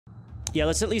Yeah,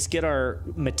 let's at least get our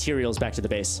materials back to the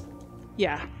base.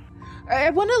 Yeah. I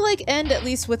want to like end at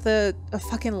least with a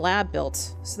fucking lab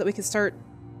built so that we can start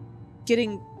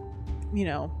getting, you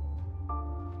know.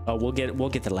 Oh, we'll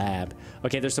get the lab.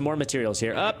 Okay, there's some more materials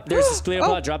here. Up, there's a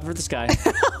Skeleopod dropping from the sky.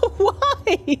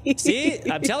 Why? See,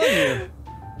 I'm telling you,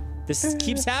 this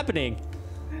keeps happening.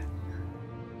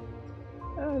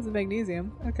 Oh, it's a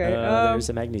magnesium. Okay. There's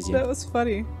a magnesium. That was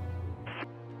funny.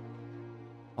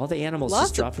 All the animals Lots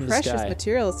just drop of from the sky. precious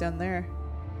materials down there,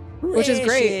 which is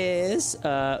great.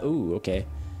 Ooh, okay.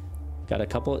 Got a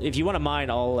couple. If you want to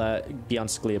mine, I'll be on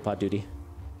Skeleopod duty.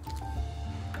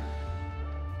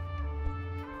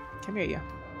 Come here, you.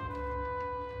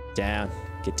 Down.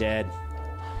 Get dead.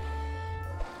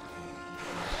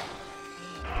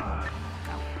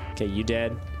 Okay, you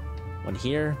dead. One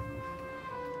here.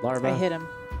 Larva. I hit him.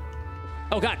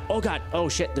 Oh god. Oh god. Oh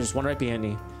shit. There's one right behind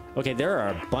me. Okay, there are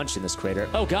a bunch in this crater.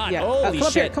 Oh god. Yeah. Holy come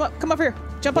up shit. here. Come up here.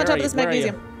 Jump Where on top are of this you? Where are you?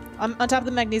 magnesium. I'm on top of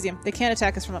the magnesium. They can't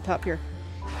attack us from up top here.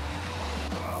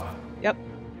 Yep.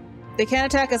 They can't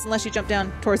attack us unless you jump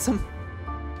down towards them.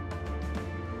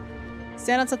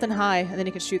 Stand on something high, and then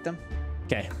you can shoot them.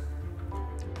 Okay.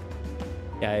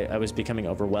 Yeah, I was becoming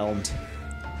overwhelmed.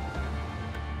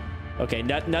 Okay,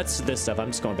 nuts to this stuff. I'm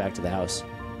just going back to the house.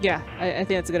 Yeah, I think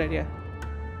that's a good idea.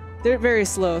 They're very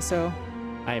slow, so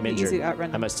I am it'd be injured. easy to outrun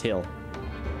I them. must heal.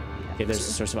 Okay, there's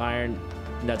a source of iron.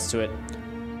 Nuts to it.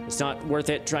 It's not worth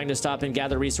it trying to stop and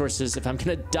gather resources if I'm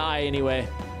gonna die anyway.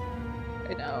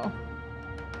 I know.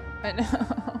 I know.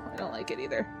 I don't like it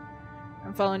either.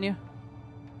 I'm following you.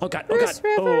 Oh god, oh god. Bruce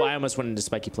River. Oh, I almost went into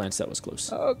spiky plants. That was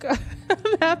close. Oh god.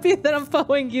 I'm happy that I'm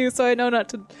following you, so I know not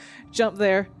to jump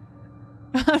there.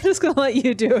 I'm just gonna let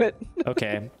you do it.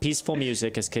 Okay, peaceful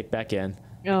music has kicked back in.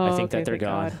 Oh, I think okay, that they're thank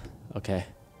gone. God. Okay.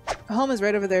 Home is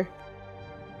right over there.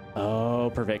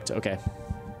 Oh, perfect. Okay.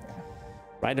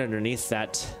 Right underneath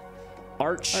that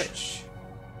arch.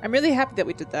 I'm really happy that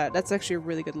we did that. That's actually a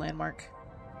really good landmark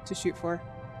to shoot for.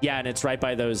 Yeah, and it's right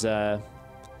by those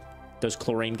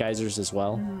chlorine geysers as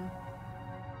well. Mm-hmm.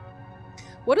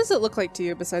 What does it look like to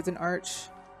you besides an arch?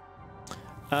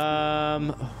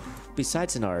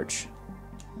 Besides an arch,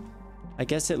 I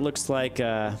guess it looks like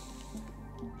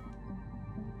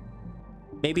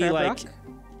maybe Crab like rock?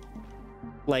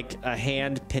 like a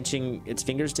hand pinching its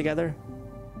fingers together.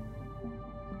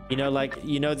 You know, like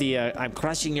the I'm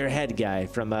crushing your head guy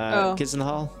from Kids in the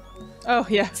Hall. Oh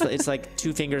yeah. It's like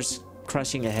two fingers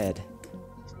crushing a head.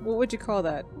 What would you call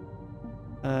that?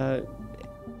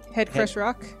 Head crush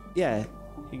rock? Yeah.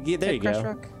 There Head you crush go.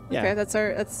 rock. Yeah. Okay, that's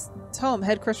it's home.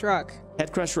 Head crush rock.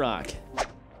 Head crush rock.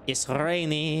 It's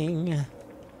raining.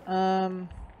 Up.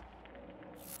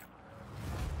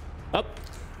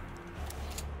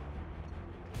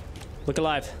 Look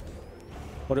alive.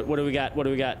 What do we got? What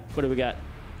do we got? What do we got?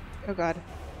 Oh god.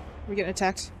 We're getting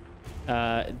attacked.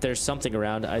 There's something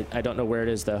around. I don't know where it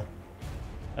is though.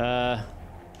 Hello?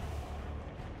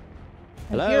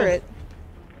 I hear it.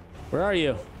 Where are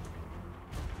you?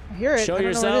 I hear it. Show I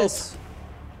don't know what it yourself. is.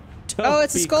 Don't Oh,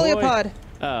 it's a be coy. Skelliopod.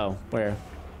 Oh, where?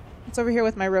 It's over here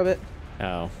with my robot.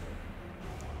 Oh.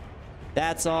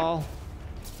 That's all.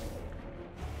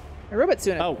 My robot's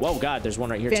doing it. Oh, whoa, God, there's one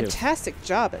right here too. Fantastic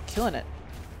job at killing it.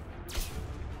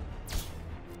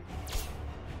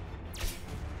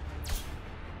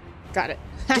 Got it.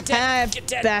 Get dead. Get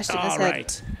dead. Bashed him in his All head.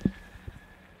 right.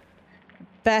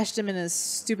 Bashed him in his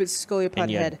stupid Skelliopod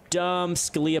And your head. dumb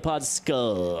Skeleopod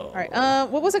skull. All right.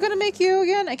 What was I gonna make you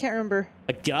again? I can't remember.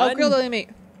 A gun? Oh, grilled all the meat.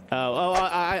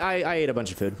 I ate a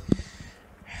bunch of food.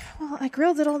 Well, I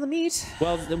grilled it all the meat.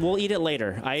 Well, we'll eat it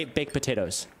later. I ate baked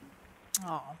potatoes.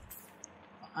 Oh,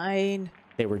 fine.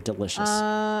 They were delicious.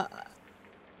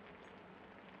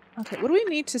 Okay. What do we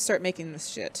need to start making this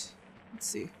shit? Let's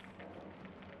see.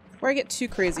 Before I get too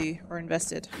crazy or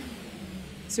invested,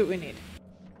 let's see what we need.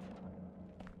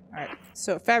 All right.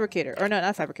 So fabricator, or no,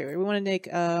 not fabricator. We want to make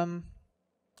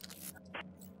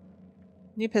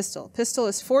new pistol. Pistol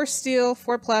is 4 steel,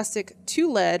 4 plastic, 2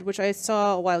 lead, which I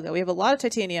saw a while ago. We have a lot of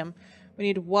titanium. We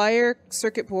need wire,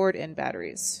 circuit board, and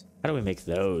batteries. How do we make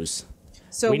those?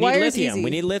 So we need wire is lithium. easy. We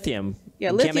need lithium. Yeah,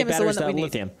 We lithium can't make is the one batteries that we without need.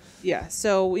 lithium. Yeah.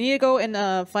 So we need to go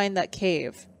and find that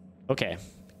cave. Okay.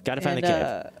 Gotta find And,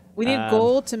 the cave. we need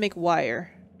gold to make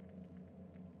wire.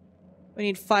 We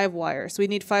need 5 wire, so we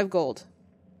need 5 gold.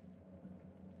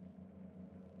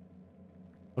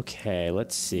 Okay,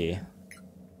 let's see.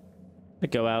 I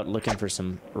go out looking for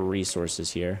some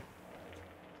resources here.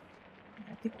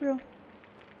 I think we'll...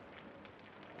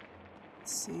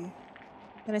 Let's see.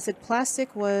 And I said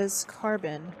plastic was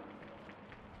carbon.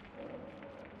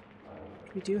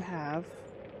 We do have...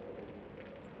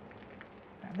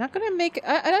 I'm not gonna make.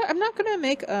 I'm not gonna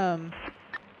make.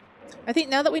 I think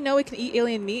now that we know we can eat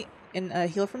alien meat and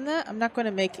heal from that, I'm not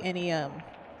gonna make any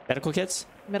medical kits.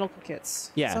 Medical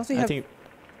kits. Yeah, I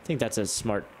think that's a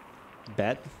smart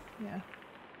bet. Yeah.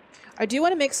 I do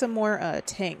want to make some more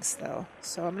tanks though,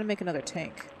 so I'm gonna make another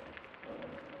tank.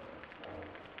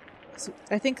 So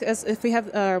I think if we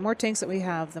have more tanks that we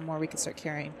have, the more we can start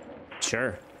carrying.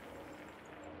 Sure.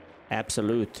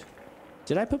 Absolute.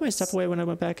 Did I put my stuff away when I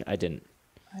went back? I didn't.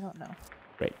 I don't know.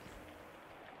 Great.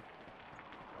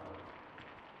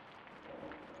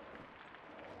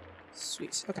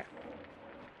 Sweet. Okay.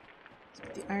 Let's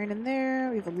put the iron in there.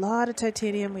 We have a lot of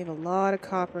titanium. We have a lot of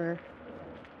copper.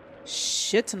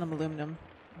 Shit ton of aluminum.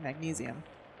 Magnesium.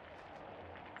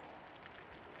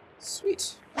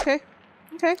 Sweet. Okay.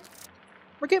 Okay.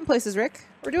 We're getting places, Rick.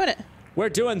 We're doing it. We're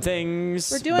doing things.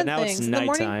 We're doing but now things. it's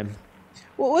nighttime.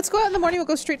 Well, let's go out in the morning. We'll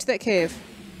go straight to that cave.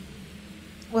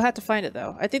 We'll have to find it,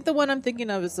 though. I think the one I'm thinking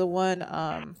of is the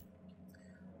one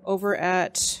over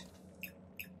at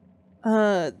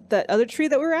that other tree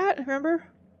that we were at, remember?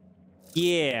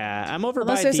 Yeah, I'm over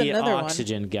by the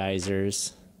oxygen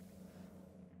geysers.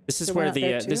 This is where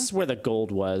this is where the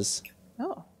gold was.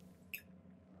 Oh.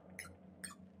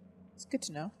 It's good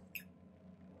to know.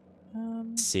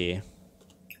 Let's see.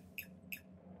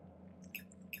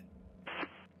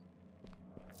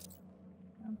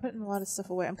 I'm putting a lot of stuff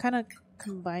away. I'm kind of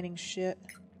combining shit.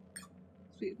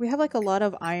 We have like a lot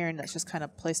of iron that's just kind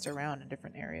of placed around in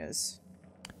different areas.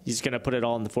 You're just gonna put it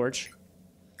all in the forge?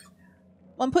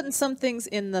 Well, I'm putting some things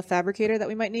in the fabricator that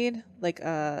we might need, like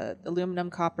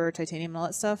aluminum, copper, titanium, and all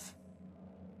that stuff.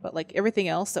 But like everything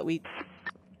else that we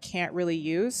can't really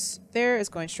use there is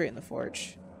going straight in the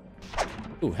forge.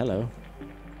 Ooh, hello.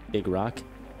 Big rock.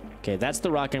 Okay, that's the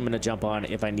rock I'm gonna jump on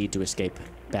if I need to escape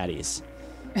baddies.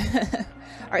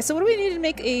 Alright, so what do we need to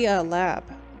make a lab?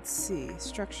 Let's see,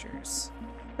 structures.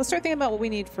 Let's start thinking about what we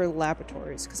need for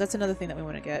laboratories, because that's another thing that we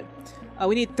want to get.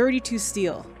 We need 32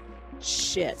 steel.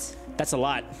 Shit. That's a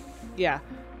lot. Yeah.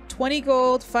 20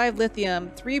 gold, 5 lithium,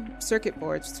 3 circuit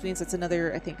boards, which means that's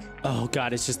another, I think. Oh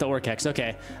god, it's just the Orcex.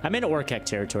 Okay. I'm in Orcex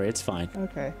territory. It's fine.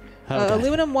 Okay. Oh,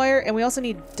 aluminum wire, and we also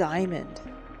need diamond.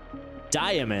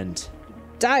 Diamond?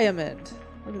 Diamond.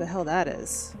 Whatever the hell that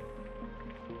is.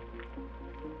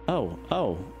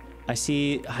 Oh. I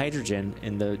see hydrogen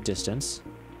in the distance.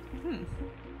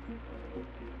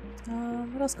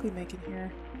 What else can we make in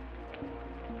here?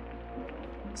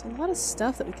 There's a lot of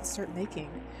stuff that we can start making.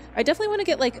 I definitely want to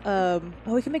get like,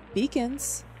 we can make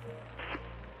beacons.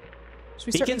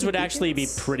 Beacons would actually be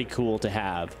pretty cool to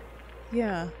have.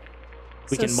 Yeah.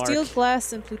 We can mark steel,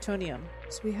 glass, and plutonium.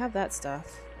 So we have that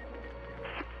stuff.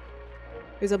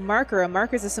 There's a marker. A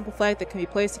marker is a simple flag that can be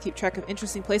placed to keep track of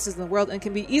interesting places in the world and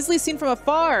can be easily seen from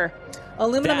afar.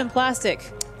 Aluminum and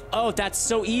plastic. Oh, that's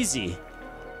so easy.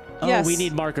 Yes. Oh, we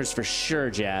need markers for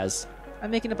sure, Jazz. I'm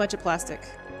making a bunch of plastic.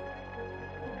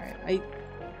 Alright, I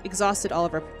exhausted all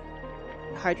of our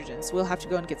hydrogen, so we'll have to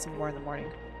go and get some more in the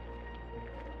morning.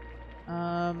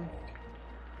 Am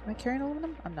I carrying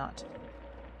aluminum? I'm not.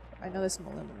 I know there's some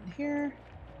aluminum in here.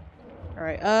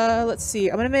 Alright, let's see.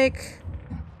 I'm gonna make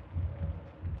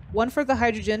one for the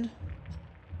hydrogen.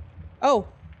 Oh,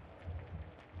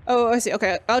 I see.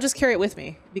 Okay, I'll just carry it with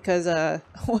me because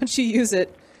once you use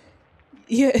it,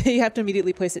 you have to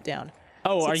immediately place it down.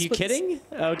 Oh, so are you kidding?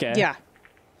 Okay. Yeah.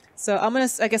 So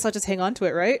I guess I'll just hang on to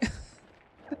it, right?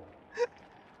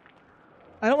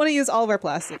 I don't want to use all of our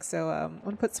plastic, so I'm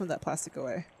going to put some of that plastic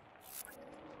away.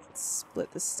 Let's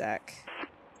split the stack.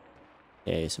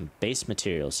 Okay, some base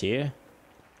materials here.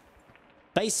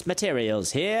 Base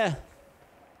materials here.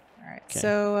 Alright,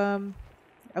 so,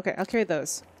 okay, I'll carry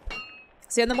those.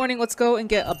 See, in the morning, let's go and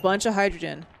get a bunch of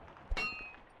hydrogen.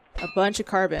 A bunch of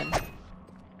carbon.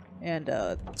 And,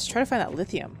 let's try to find that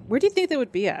lithium. Where do you think they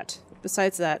would be at,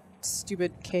 besides that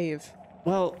stupid cave?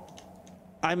 Well,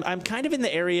 I'm kind of in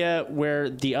the area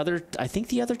where I think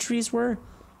the other trees were.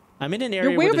 I'm in an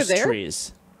area where there's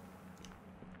trees.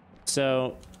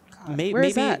 So, God,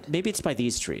 maybe it's by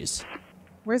these trees.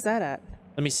 Where's that at?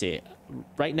 Let me see.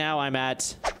 Right now I'm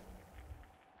at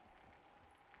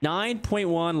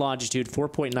 9.1 longitude,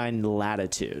 4.9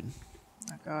 latitude.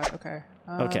 Oh god, okay.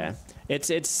 Okay.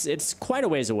 It's quite a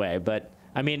ways away, but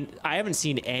I mean, I haven't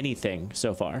seen anything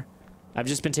so far. I've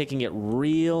just been taking it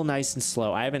real nice and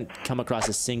slow. I haven't come across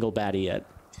a single baddie yet.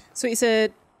 So you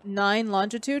said 9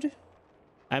 longitude?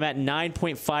 I'm at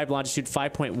 9.5 longitude,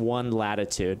 5.1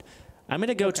 latitude. I'm going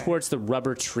to go towards the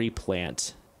rubber tree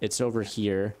plant. It's over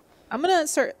here. I'm going to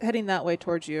start heading that way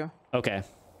towards you. Okay.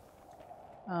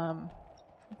 I'm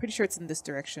pretty sure it's in this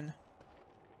direction.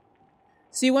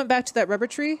 So you went back to that rubber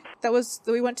tree that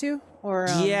we went to, or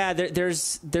yeah,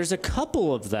 there's a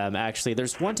couple of them actually.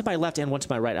 There's one to my left and one to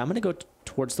my right. I'm gonna go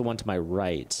towards the one to my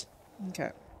right. Okay.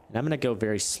 And I'm gonna go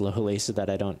very slowly so that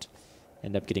I don't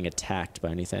end up getting attacked by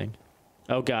anything.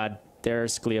 Oh god, there are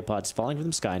Skeliopods falling from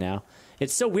the sky now.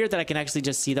 It's so weird that I can actually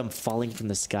just see them falling from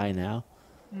the sky now.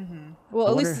 Mm-hmm. Well,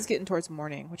 at least it's getting towards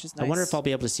morning, which is nice. I wonder if I'll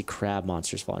be able to see crab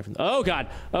monsters falling from. Oh god!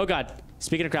 Oh god!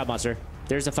 Speaking of crab monster,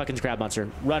 there's a fucking crab monster.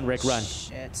 Run, Rick, run!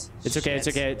 Shit. It's okay. It's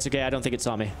okay. It's okay. I don't think it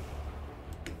saw me.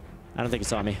 I don't think it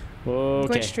saw me. Okay. I'm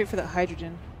going straight for the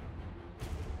hydrogen.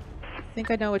 I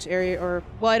think I know which area, or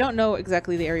well, I don't know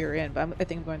exactly the area you're in, but I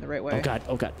think I'm going the right way. Oh god!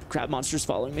 Oh god! Crab monsters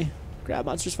following me. Crab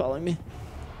monsters following me.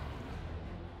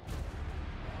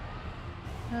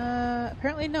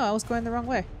 Apparently no. I was going the wrong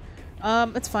way.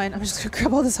 It's fine. I'm just gonna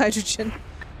grab all this hydrogen.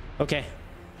 Okay.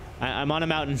 I'm on a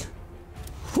mountain.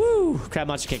 Whoo! Crab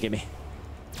monster can't get me.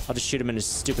 I'll just shoot him in his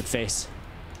stupid face.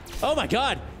 Oh my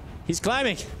god! He's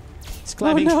climbing! He's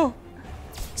climbing. Oh no!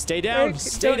 Stay down! Rick,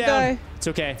 Stay don't down! die. It's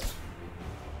okay.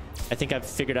 I think I've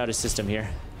figured out a system here.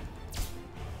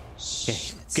 Okay,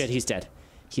 good. He's dead.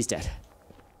 He's dead.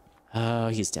 Oh,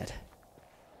 he's dead.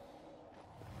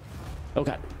 Oh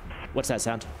god. What's that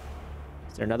sound?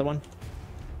 Is there another one?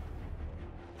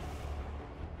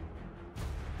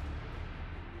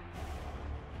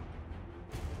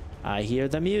 I hear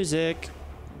the music.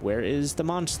 Where is the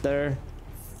monster?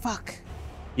 Fuck.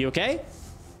 You okay?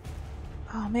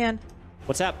 Oh man.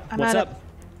 What's up? What's up?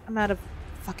 I'm out of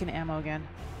fucking ammo again.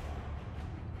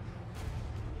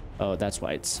 Oh, that's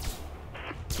why it's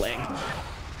playing.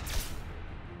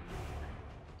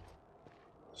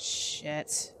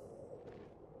 Shit.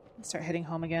 Let's start heading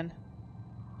home again.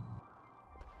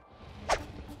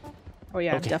 Oh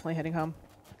yeah, Okay. I'm definitely heading home.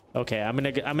 Okay, I'm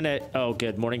gonna. Oh,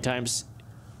 good. Morning time's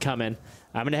coming.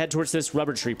 I'm gonna head towards this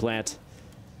rubber tree plant.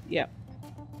 Yep.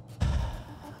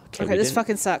 Okay, Okay, this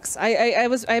fucking sucks.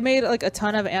 I made like a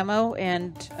ton of ammo,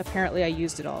 and apparently I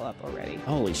used it all up already.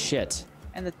 Holy shit.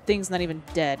 And the thing's not even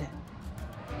dead.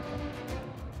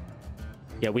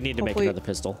 Yeah, we need to make Hopefully- another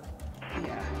pistol.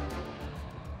 Yeah.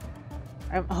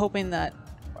 I'm hoping that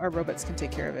our robots can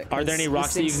take care of it. Are there any 'cause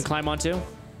rocks these that you can things- climb onto?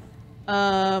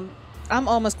 I'm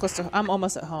almost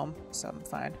at home, so I'm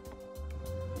fine.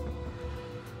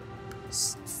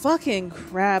 Fucking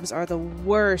crabs are the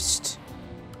worst.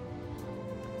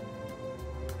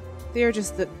 They are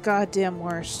just the goddamn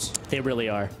worst. They really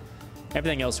are.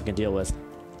 Everything else we can deal with.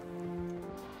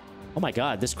 Oh my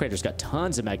god, this crater's got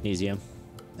tons of magnesium.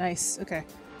 Nice. Okay.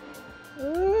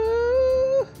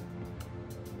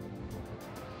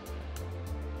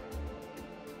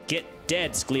 Get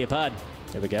dead, Skeleopod.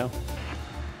 There we go.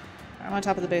 I'm on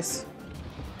top of the base.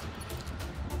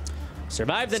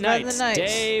 Survive the Survive night. the night.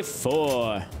 Day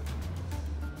 4.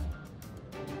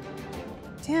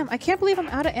 Damn, I can't believe I'm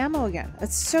out of ammo again.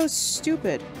 That's so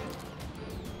stupid.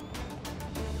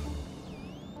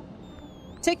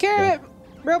 Take care of it,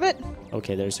 robot.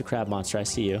 Okay, there's a crab monster. I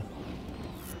see you.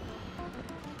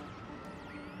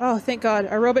 Oh, thank God.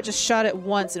 Our robot just shot it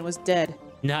once and was dead.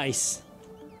 Nice.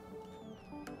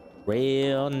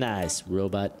 Real nice,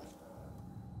 robot.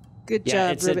 Good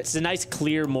Yeah, job, robot. it's a nice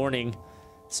clear morning,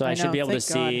 so I should know, be able to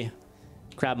thank see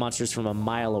crab monsters from a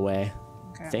mile away.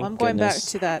 Okay, Thank well, I'm going back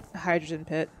goodness. to that hydrogen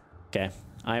pit. Okay,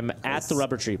 I'm at the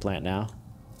rubber tree plant now.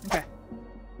 Okay.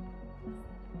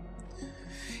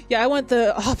 Yeah, I went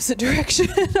the opposite direction.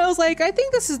 I was like, I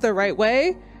think this is the right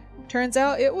way. Turns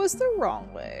out it was the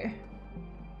wrong way.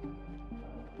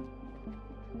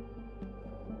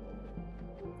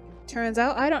 Turns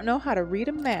out I don't know how to read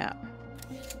a map.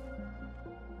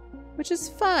 Which is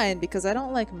fine, because I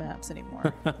don't like maps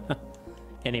anymore.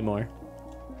 Anymore.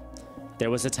 There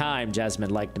was a time Jasmine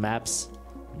liked maps.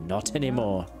 Not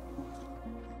anymore.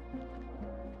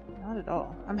 Not at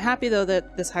all. I'm happy, though,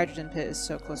 that this hydrogen pit is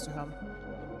so close to home.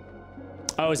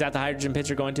 Oh, is that the hydrogen pit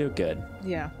you're going to? Good.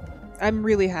 Yeah. I'm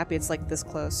really happy it's, like, this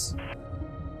close.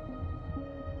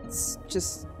 It's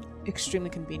just extremely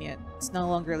convenient. It's no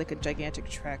longer, like, a gigantic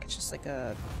trek. It's just, like,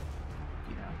 a,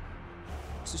 you know,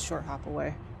 just a short hop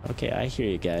away. Okay, I hear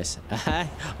you guys. I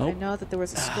know that there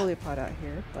was a Skelliopod out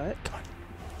here, but Come on.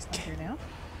 it's not here now.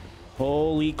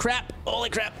 Holy crap! Holy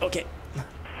crap! Okay.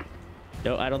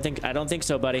 No, I don't think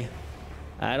so, buddy.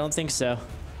 I don't think so.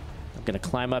 I'm gonna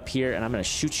climb up here and I'm gonna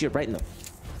shoot you right in the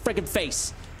freaking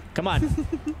face. Come on.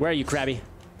 Where are you, Krabby?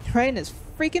 Right in his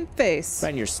freaking face. Right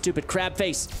in your stupid crab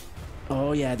face.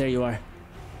 Oh yeah, there you are.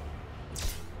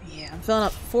 Yeah, I'm filling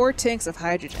up 4 tanks of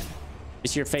hydrogen.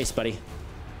 It's your face, buddy.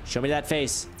 Show me that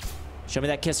face. Show me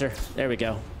that kisser. There we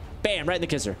go. Bam! Right in the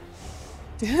kisser.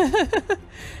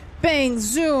 Bang,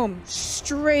 zoom,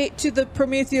 straight to the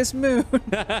Prometheus moon.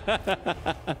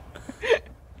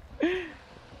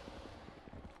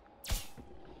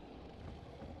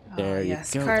 There you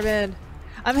go. Carbon.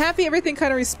 I'm happy everything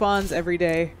kind of respawns every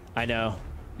day. I know.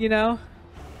 You know?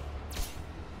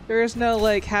 There's no,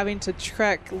 like, having to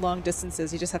trek long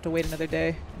distances. You just have to wait another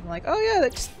day. I'm like, oh yeah,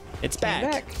 that just It's came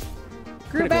back.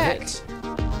 Grew Critical back. hit.